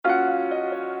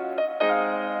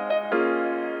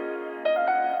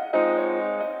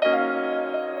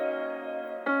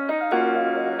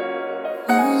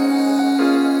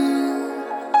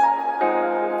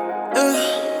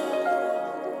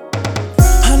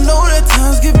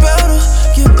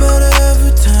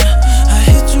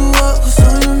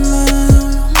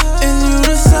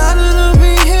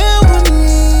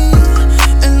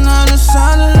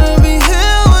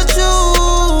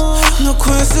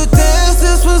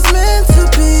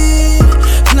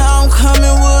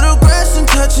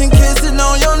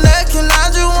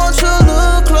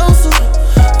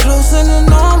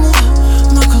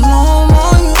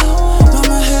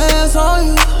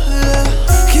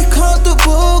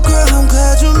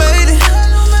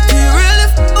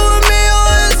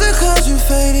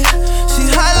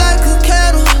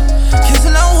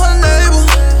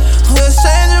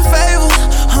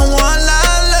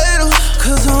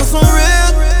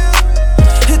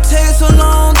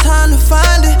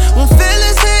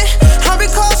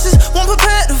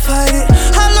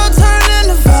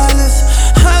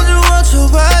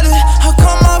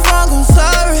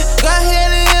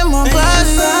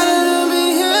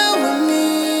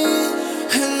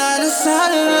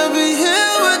decided to be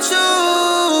here with you.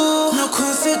 No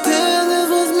coincidence, this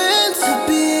was meant to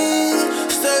be.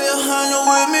 Stay 100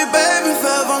 with me, baby.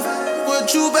 Forever I'm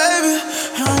with you, baby.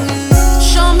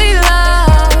 Show me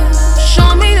love,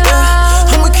 show me love.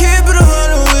 I'ma keep it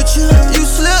 100 with you. You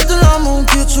slipped and I'm gon'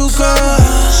 get you, girl.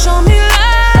 Show me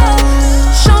love,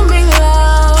 show me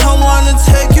love. I wanna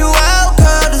take you out,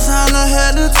 girl. Designer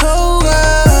head to toe,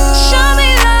 girl. Show me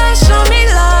love, show me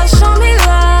love, show me love.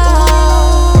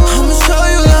 I'ma show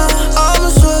you love, I'ma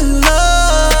show you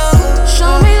love.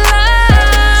 Show me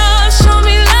love, show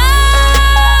me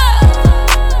love.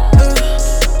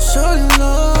 Show you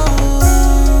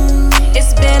love.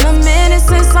 It's been a minute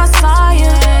since I saw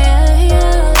you.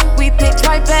 We picked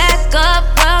right back up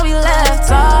where we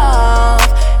left off,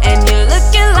 and you're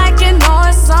looking like you know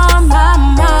it's on my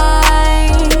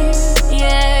mind.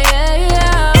 Yeah, yeah,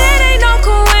 yeah. It ain't no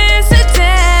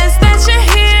coincidence that you're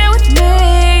here with me.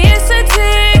 It's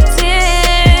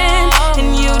addicting, and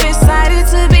you decided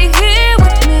to be here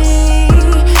with me,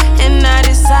 and I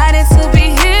decided to be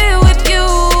here with you.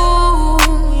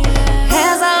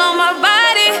 Hands all on my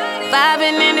body,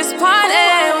 vibing in this party.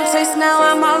 One taste now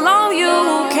I'm all on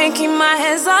you. Can't keep my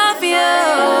hands off you.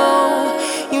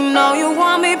 You know you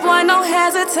want me, boy, no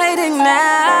hesitating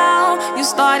now. You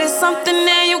started something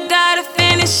and you gotta finish.